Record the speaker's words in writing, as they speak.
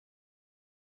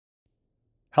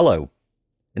Hello.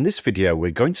 In this video, we're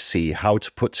going to see how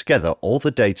to put together all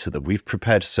the data that we've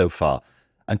prepared so far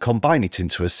and combine it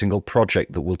into a single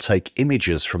project that will take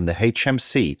images from the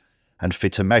HMC and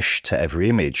fit a mesh to every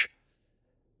image.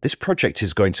 This project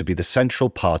is going to be the central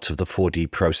part of the 4D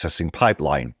processing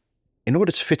pipeline. In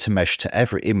order to fit a mesh to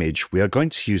every image, we are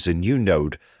going to use a new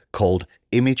node called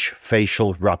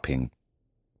ImageFacialWrapping.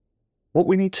 What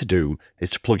we need to do is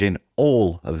to plug in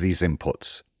all of these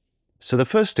inputs. So the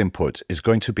first input is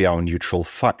going to be our neutral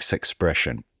fax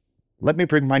expression. Let me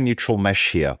bring my neutral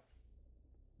mesh here.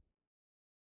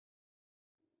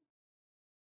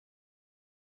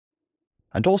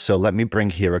 And also let me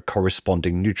bring here a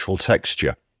corresponding neutral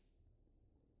texture.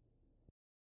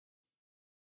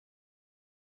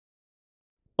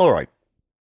 Alright.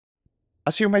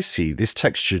 As you may see, this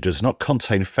texture does not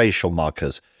contain facial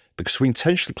markers because we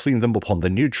intentionally cleaned them up on the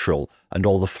neutral and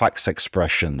all the fax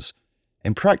expressions.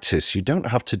 In practice, you don't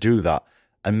have to do that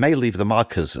and may leave the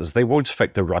markers as they won't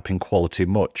affect the wrapping quality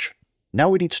much. Now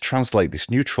we need to translate this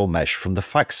neutral mesh from the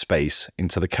fax space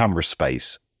into the camera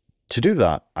space. To do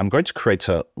that, I'm going to create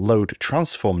a load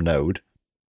transform node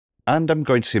and I'm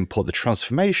going to import the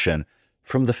transformation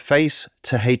from the face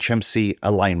to HMC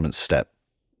alignment step.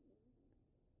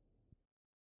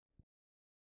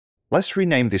 Let's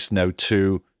rename this node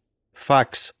to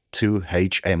fax to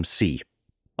HMC.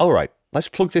 Alright. Let's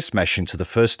plug this mesh into the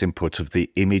first input of the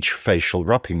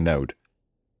ImageFacialWrapping node.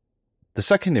 The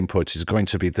second input is going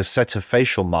to be the set of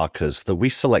facial markers that we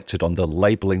selected on the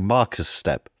Labeling Markers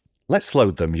step. Let's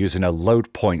load them using a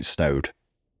Load Points node.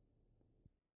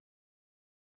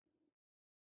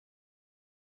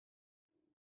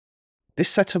 This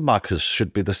set of markers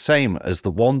should be the same as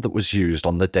the one that was used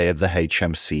on the day of the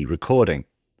HMC recording.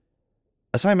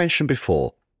 As I mentioned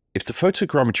before, if the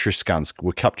photogrammetry scans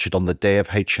were captured on the day of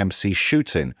HMC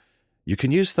shooting, you can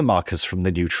use the markers from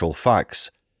the neutral fax.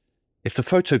 If the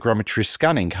photogrammetry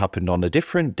scanning happened on a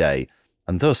different day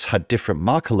and thus had different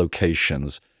marker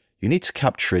locations, you need to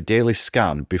capture a daily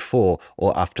scan before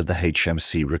or after the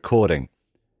HMC recording.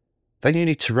 Then you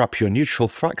need to wrap your neutral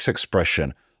fax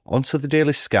expression onto the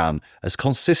daily scan as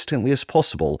consistently as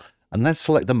possible and then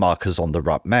select the markers on the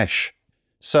wrap mesh.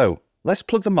 So, let's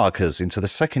plug the markers into the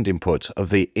second input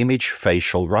of the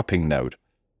ImageFacialWrapping node.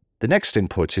 The next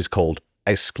input is called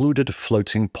Excluded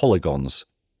Floating Polygons.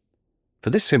 For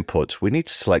this input, we need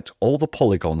to select all the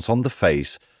polygons on the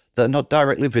face that are not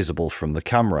directly visible from the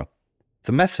camera.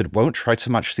 The method won't try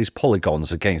to match these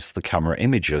polygons against the camera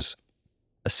images.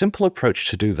 A simple approach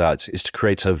to do that is to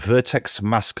create a vertex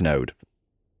mask node.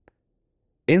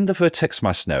 In the vertex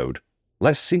mask node,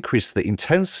 let's increase the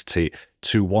intensity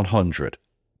to 100.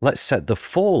 Let's set the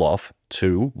fall off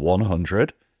to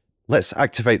 100. Let's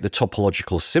activate the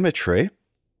topological symmetry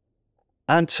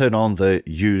and turn on the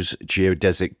Use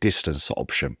Geodesic Distance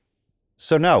option.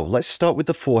 So now let's start with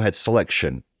the forehead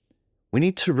selection. We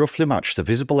need to roughly match the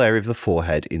visible area of the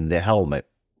forehead in the helmet.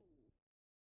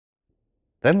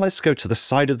 Then let's go to the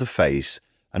side of the face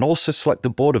and also select the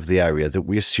border of the area that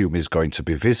we assume is going to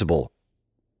be visible.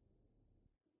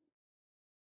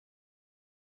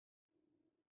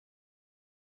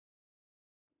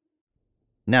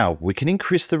 Now we can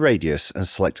increase the radius and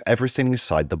select everything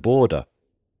inside the border.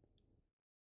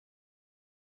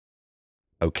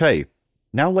 OK,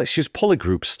 now let's use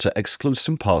polygroups to exclude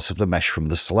some parts of the mesh from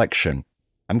the selection.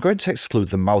 I'm going to exclude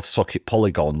the mouth socket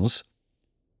polygons,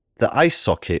 the eye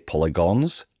socket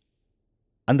polygons,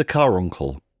 and the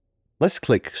carbuncle. Let's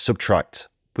click Subtract.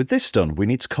 With this done, we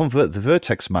need to convert the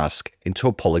vertex mask into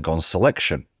a polygon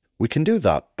selection. We can do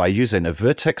that by using a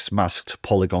vertex masked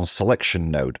polygon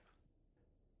selection node.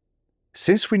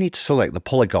 Since we need to select the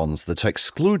polygons that are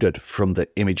excluded from the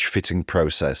image fitting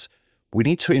process, we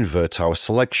need to invert our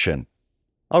selection.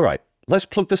 Alright, let's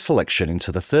plug the selection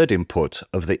into the third input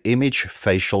of the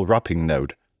ImageFacialWrapping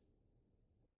node.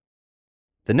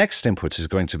 The next input is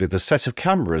going to be the set of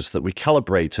cameras that we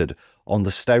calibrated on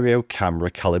the stereo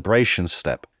camera calibration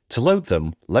step. To load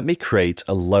them, let me create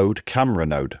a Load Camera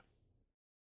node.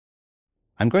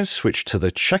 I'm going to switch to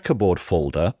the Checkerboard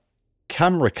folder,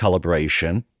 Camera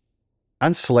Calibration,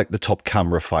 and select the top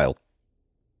camera file.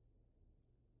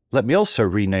 Let me also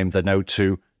rename the node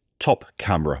to Top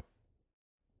Camera.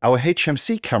 Our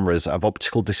HMC cameras have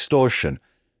optical distortion,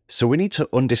 so we need to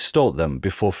undistort them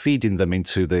before feeding them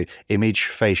into the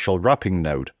ImageFacialWrapping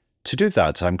node. To do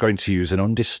that, I'm going to use an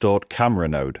Undistort Camera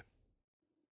node.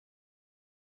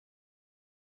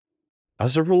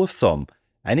 As a rule of thumb,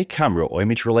 any camera or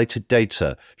image-related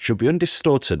data should be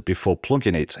undistorted before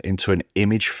plugging it into an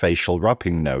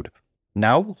ImageFacialWrapping node.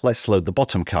 Now, let's load the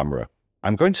bottom camera.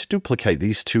 I'm going to duplicate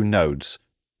these two nodes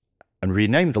and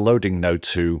rename the loading node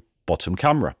to bottom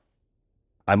camera.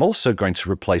 I'm also going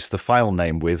to replace the file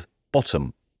name with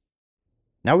bottom.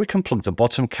 Now we can plug the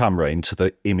bottom camera into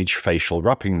the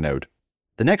ImageFacialWrapping node.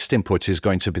 The next input is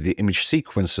going to be the image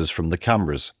sequences from the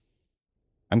cameras.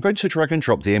 I'm going to drag and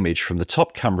drop the image from the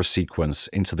top camera sequence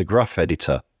into the graph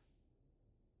editor.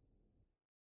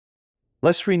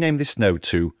 Let's rename this node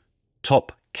to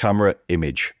Top Camera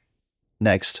Image.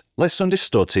 Next, let's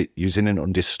undistort it using an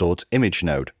undistort image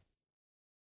node.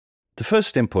 The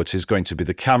first input is going to be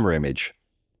the camera image.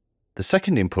 The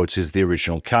second input is the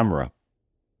original camera.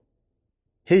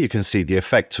 Here you can see the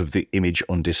effect of the image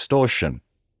undistortion.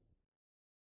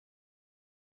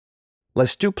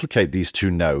 Let's duplicate these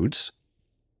two nodes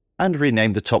and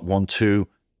rename the top one to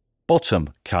Bottom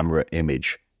Camera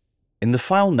Image. In the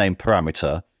file name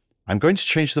parameter, I'm going to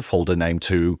change the folder name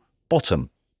to Bottom.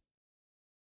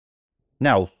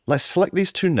 Now, let's select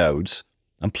these two nodes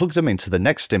and plug them into the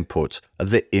next input of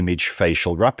the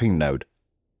ImageFacialWrapping node.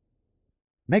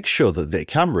 Make sure that the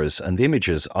cameras and the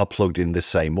images are plugged in the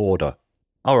same order.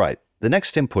 Alright, the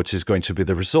next input is going to be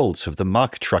the result of the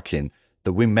marker tracking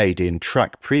that we made in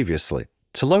Track previously.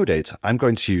 To load it, I'm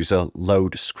going to use a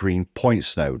Load Screen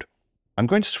Points node. I'm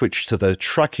going to switch to the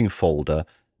Tracking folder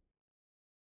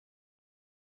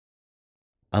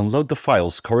and load the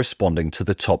files corresponding to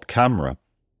the top camera.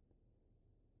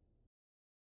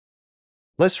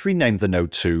 Let's rename the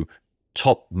node to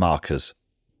Top Markers.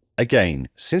 Again,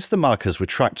 since the markers were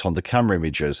tracked on the camera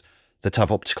images that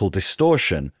have optical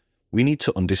distortion, we need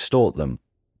to undistort them.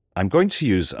 I'm going to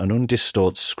use an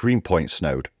undistort screen points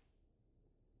node.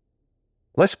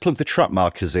 Let's plug the track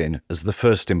markers in as the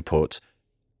first input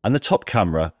and the top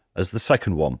camera as the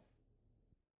second one.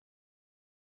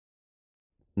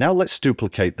 Now let's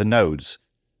duplicate the nodes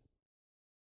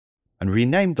and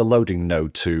rename the loading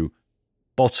node to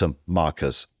Bottom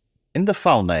Markers. In the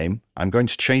file name, I'm going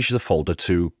to change the folder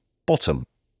to Bottom.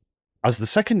 As the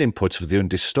second input of the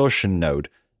undistortion node,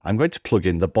 I'm going to plug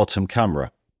in the bottom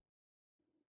camera.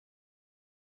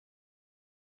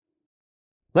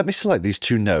 Let me select these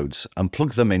two nodes and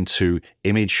plug them into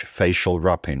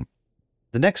ImageFacialWrapping.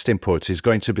 The next input is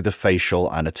going to be the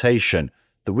facial annotation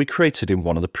that we created in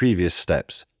one of the previous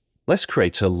steps. Let's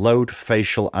create a Load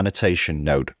Facial Annotation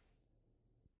node.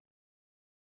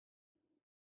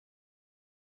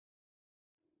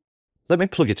 Let me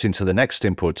plug it into the next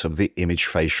input of the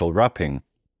ImageFacialWrapping.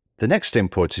 The next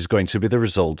input is going to be the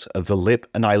result of the lip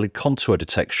and eyelid contour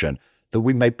detection that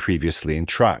we made previously in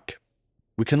Track.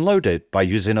 We can load it by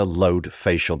using a Load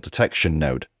Facial Detection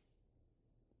node.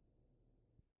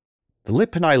 The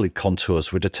lip and eyelid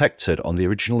contours were detected on the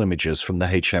original images from the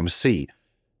HMC,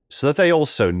 so they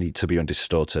also need to be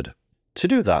undistorted. To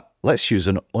do that, let's use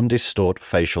an Undistort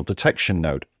Facial Detection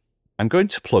node. I'm going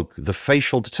to plug the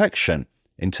facial detection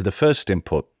into the first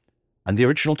input and the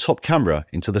original top camera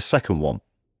into the second one.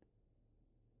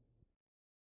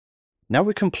 Now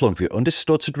we can plug the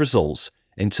undistorted results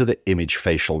into the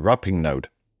ImageFacialWrapping node.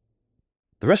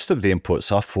 The rest of the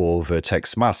inputs are 4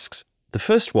 vertex masks. The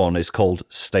first one is called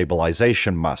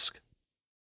Stabilization Mask.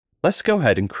 Let's go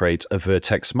ahead and create a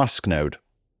vertex mask node.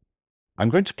 I'm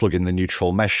going to plug in the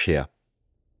neutral mesh here.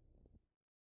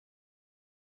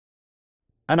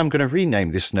 And I'm going to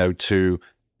rename this node to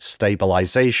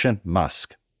Stabilization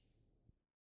Mask.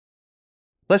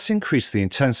 Let's increase the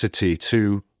intensity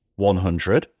to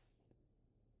 100.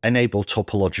 Enable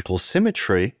topological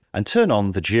symmetry, and turn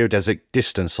on the geodesic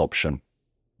distance option.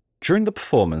 During the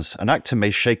performance, an actor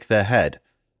may shake their head,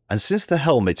 and since the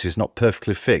helmet is not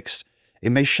perfectly fixed,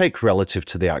 it may shake relative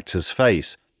to the actor's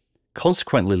face,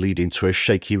 consequently leading to a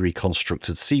shaky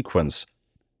reconstructed sequence.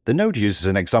 The node uses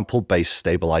an example-based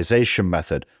stabilization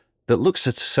method that looks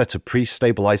at a set of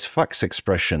pre-stabilized fax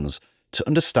expressions to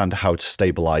understand how to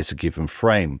stabilize a given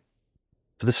frame.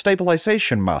 For the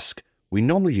stabilization mask, we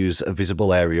normally use a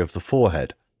visible area of the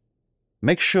forehead.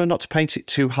 Make sure not to paint it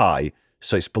too high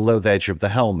so it's below the edge of the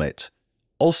helmet.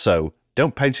 Also,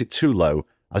 don't paint it too low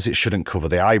as it shouldn't cover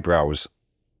the eyebrows.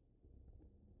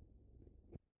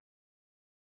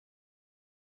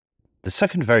 The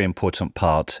second very important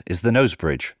part is the nose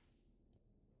bridge.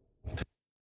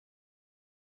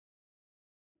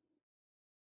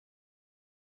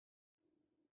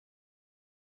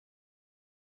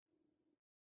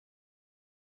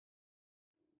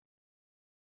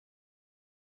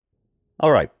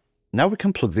 Alright, now we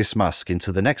can plug this mask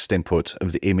into the next input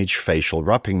of the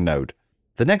ImageFacialWrapping node.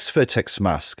 The next vertex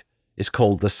mask is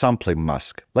called the Sampling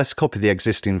Mask. Let's copy the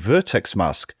existing vertex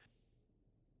mask.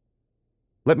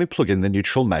 Let me plug in the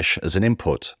neutral mesh as an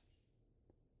input.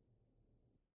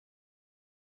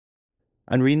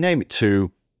 And rename it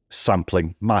to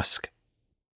Sampling Mask.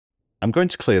 I'm going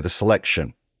to clear the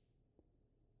selection.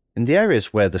 In the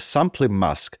areas where the sampling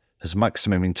mask has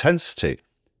maximum intensity,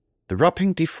 the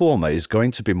wrapping deformer is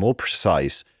going to be more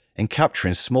precise in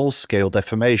capturing small-scale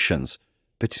deformations,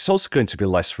 but it's also going to be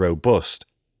less robust.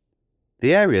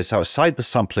 The areas outside the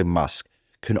sampling mask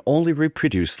can only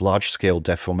reproduce large-scale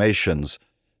deformations,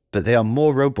 but they are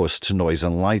more robust to noise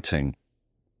and lighting.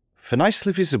 For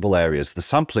nicely visible areas, the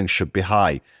sampling should be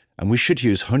high, and we should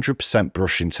use 100%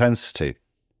 brush intensity.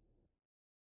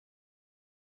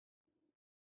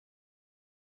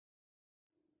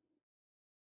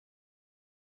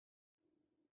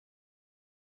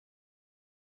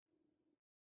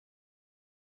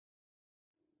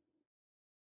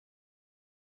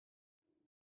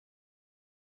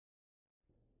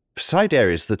 For side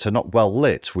areas that are not well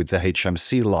lit with the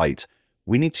HMC light,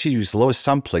 we need to use lower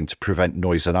sampling to prevent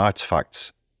noise and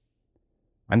artifacts.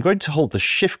 I'm going to hold the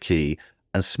Shift key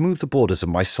and smooth the borders of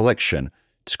my selection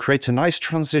to create a nice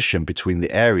transition between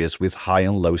the areas with high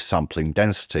and low sampling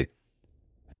density.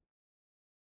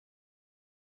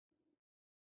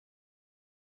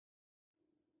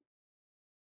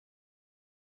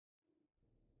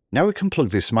 Now we can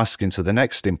plug this mask into the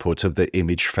next input of the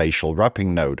ImageFacialWrapping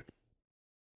node.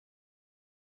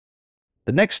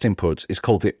 The next input is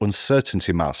called the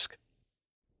Uncertainty mask.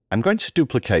 I'm going to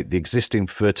duplicate the existing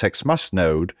Vertex mask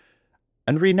node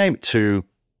and rename it to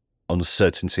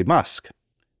Uncertainty mask.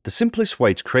 The simplest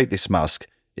way to create this mask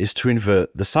is to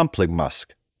invert the sampling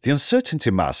mask. The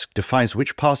Uncertainty mask defines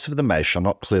which parts of the mesh are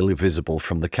not clearly visible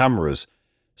from the cameras,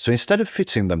 so instead of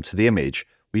fitting them to the image,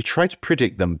 we try to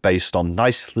predict them based on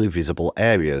nicely visible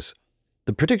areas.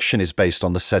 The prediction is based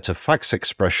on the set of facts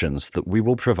expressions that we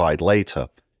will provide later.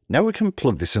 Now we can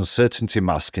plug this Uncertainty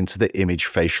mask into the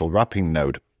ImageFacialWrapping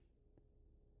node.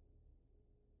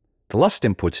 The last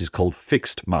input is called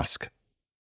Fixed mask.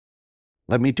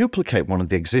 Let me duplicate one of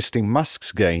the existing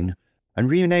masks again and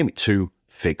rename it to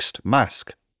Fixed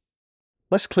mask.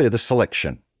 Let's clear the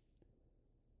selection.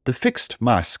 The Fixed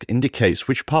mask indicates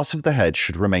which parts of the head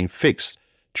should remain fixed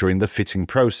during the fitting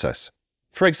process.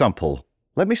 For example,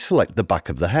 let me select the back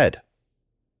of the head.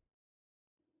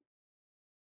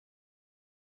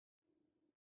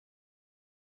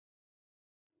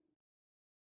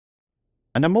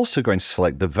 And I'm also going to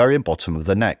select the very bottom of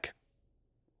the neck.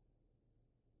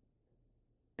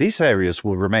 These areas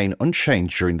will remain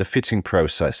unchanged during the fitting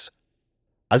process.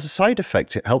 As a side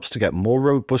effect, it helps to get more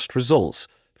robust results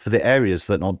for the areas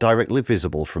that are not directly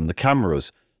visible from the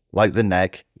cameras, like the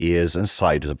neck, ears, and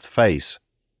sides of the face.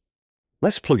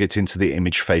 Let's plug it into the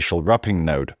ImageFacialWrapping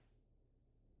node.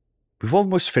 We've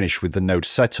almost finished with the node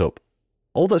setup.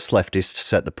 All that's left is to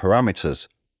set the parameters.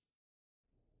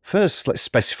 First, let's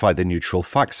specify the neutral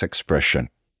facts expression.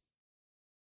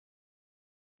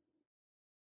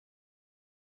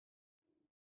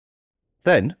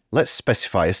 Then, let's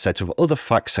specify a set of other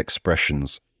facts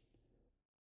expressions.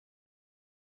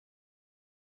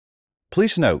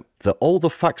 Please note that all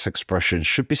the facts expressions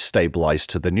should be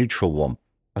stabilized to the neutral one.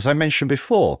 As I mentioned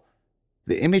before,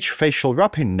 the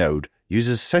ImageFacialWrapping node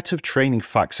uses a set of training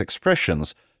facts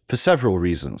expressions for several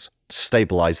reasons: to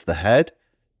stabilize the head,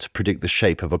 to predict the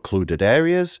shape of occluded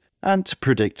areas, and to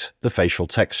predict the facial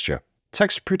texture.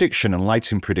 Text prediction and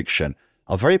lighting prediction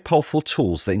are very powerful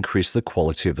tools that increase the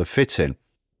quality of the fitting.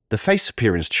 The face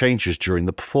appearance changes during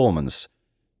the performance.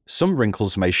 Some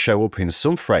wrinkles may show up in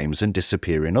some frames and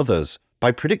disappear in others.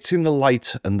 By predicting the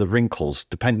light and the wrinkles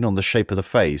depending on the shape of the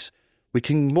face, we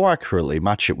can more accurately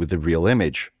match it with the real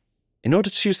image. In order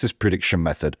to use this prediction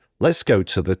method, let's go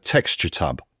to the Texture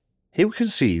tab. Here we can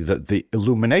see that the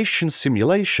illumination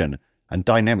simulation and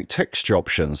dynamic texture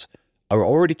options are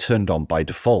already turned on by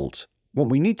default. What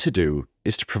we need to do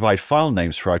is to provide file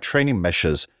names for our training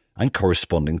meshes and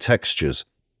corresponding textures.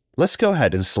 Let's go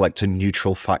ahead and select a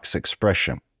neutral facts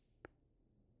expression.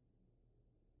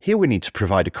 Here we need to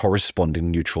provide a corresponding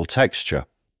neutral texture.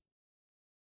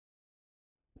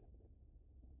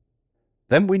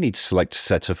 Then we need to select a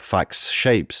set of facts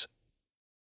shapes.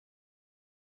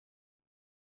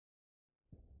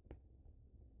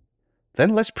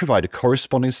 Then let's provide a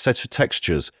corresponding set of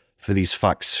textures for these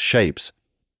facts shapes.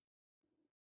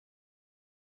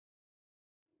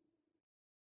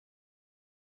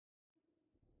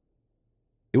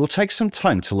 It will take some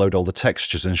time to load all the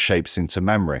textures and shapes into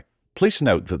memory. Please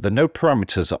note that the node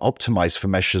parameters are optimized for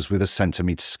meshes with a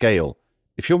centimeter scale.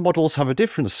 If your models have a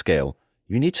different scale,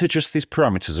 you need to adjust these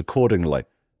parameters accordingly.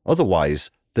 Otherwise,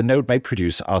 the node may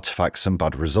produce artifacts and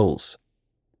bad results.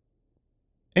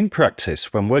 In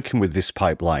practice, when working with this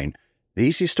pipeline, the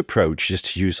easiest approach is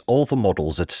to use all the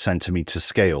models at a centimeter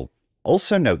scale.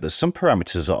 Also note that some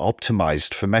parameters are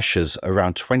optimized for meshes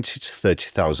around 20 to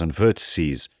 30,000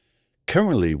 vertices.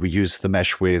 Currently, we use the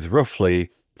mesh with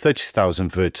roughly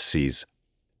 30,000 vertices.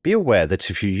 Be aware that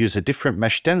if you use a different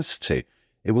mesh density,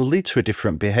 it will lead to a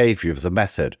different behavior of the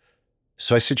method,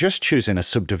 so I suggest choosing a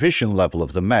subdivision level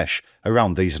of the mesh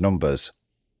around these numbers.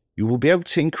 You will be able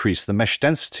to increase the mesh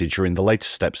density during the later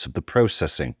steps of the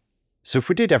processing. So if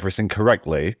we did everything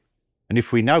correctly, and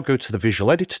if we now go to the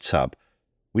Visual Editor tab,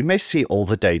 we may see all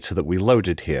the data that we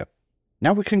loaded here.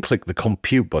 Now we can click the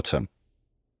Compute button.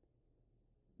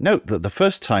 Note that the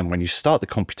first time when you start the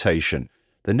computation,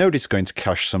 the node is going to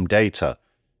cache some data,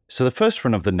 so the first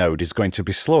run of the node is going to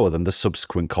be slower than the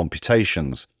subsequent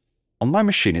computations. On my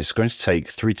machine, it's going to take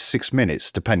 3 to 6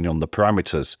 minutes depending on the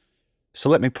parameters. So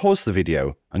let me pause the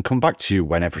video and come back to you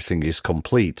when everything is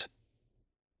complete.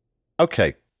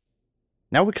 Okay,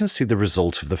 now we can see the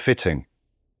result of the fitting.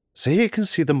 So here you can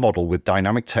see the model with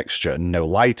dynamic texture and no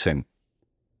lighting.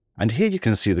 And here you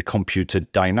can see the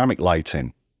computed dynamic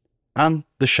lighting and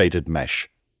the shaded mesh.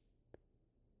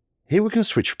 Here we can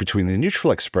switch between the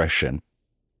neutral expression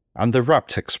and the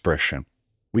wrapped expression.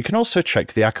 We can also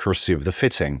check the accuracy of the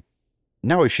fitting.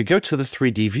 Now if you go to the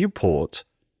 3D viewport,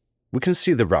 we can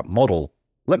see the wrap model.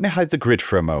 Let me hide the grid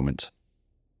for a moment.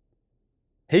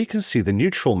 Here you can see the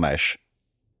neutral mesh,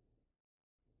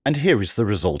 and here is the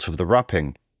result of the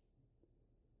wrapping.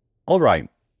 Alright,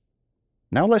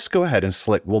 now let's go ahead and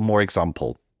select one more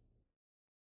example.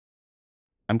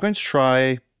 I'm going to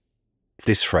try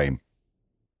this frame.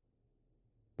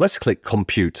 Let's click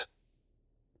Compute.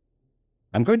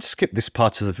 I'm going to skip this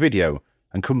part of the video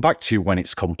and come back to you when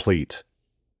it's complete.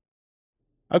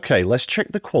 Okay, let's check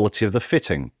the quality of the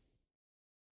fitting.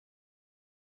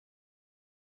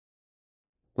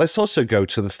 Let's also go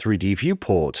to the 3D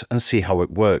viewport and see how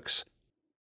it works.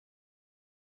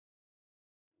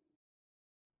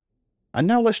 And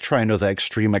now let's try another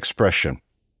extreme expression.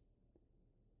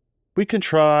 We can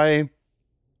try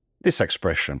this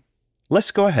expression.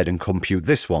 Let's go ahead and compute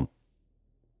this one.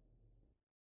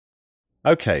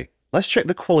 Okay, let's check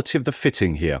the quality of the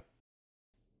fitting here.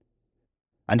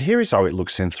 And here is how it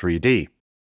looks in 3D.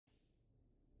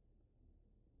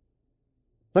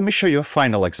 Let me show you a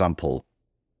final example,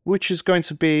 which is going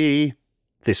to be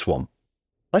this one.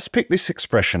 Let's pick this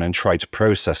expression and try to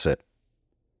process it.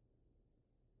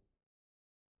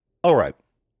 Alright,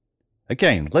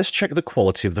 again, let's check the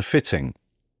quality of the fitting.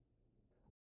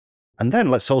 And then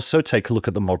let's also take a look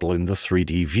at the model in the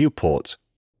 3D viewport.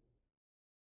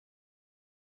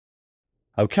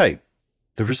 Okay,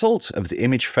 the result of the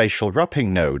ImageFacialWrapping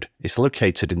node is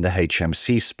located in the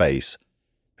HMC space.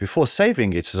 Before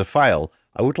saving it as a file,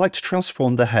 I would like to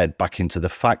transform the head back into the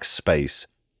fax space.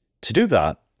 To do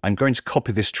that, I'm going to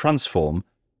copy this transform,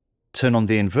 turn on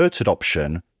the inverted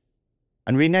option,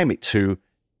 and rename it to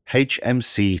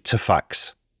HMC to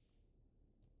fax.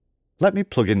 Let me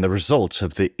plug in the result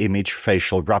of the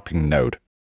ImageFacialWrapping node.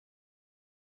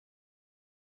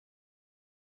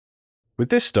 With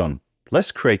this done,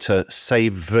 let's create a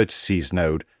Save Vertices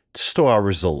node to store our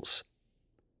results.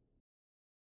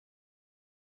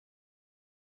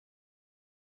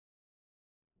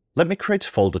 Let me create a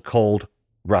folder called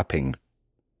Wrapping.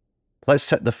 Let's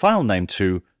set the file name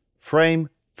to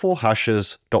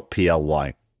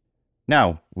frame4hashes.ply.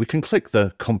 Now, we can click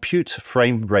the Compute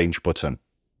Frame Range button.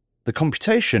 The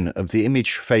computation of the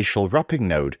ImageFacialWrapping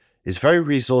node is very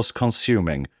resource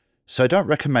consuming, so I don't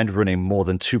recommend running more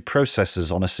than 2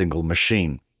 processors on a single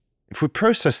machine. If we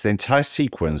process the entire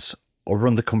sequence or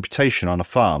run the computation on a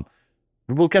farm,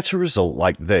 we will get a result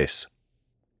like this.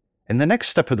 In the next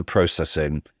step of the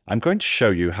processing, I'm going to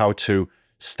show you how to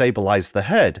stabilize the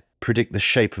head, predict the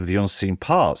shape of the unseen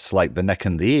parts like the neck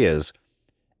and the ears,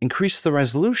 increase the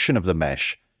resolution of the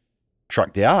mesh,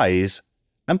 track the eyes,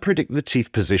 and predict the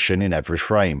teeth position in every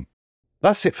frame.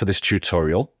 That's it for this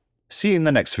tutorial. See you in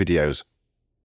the next videos.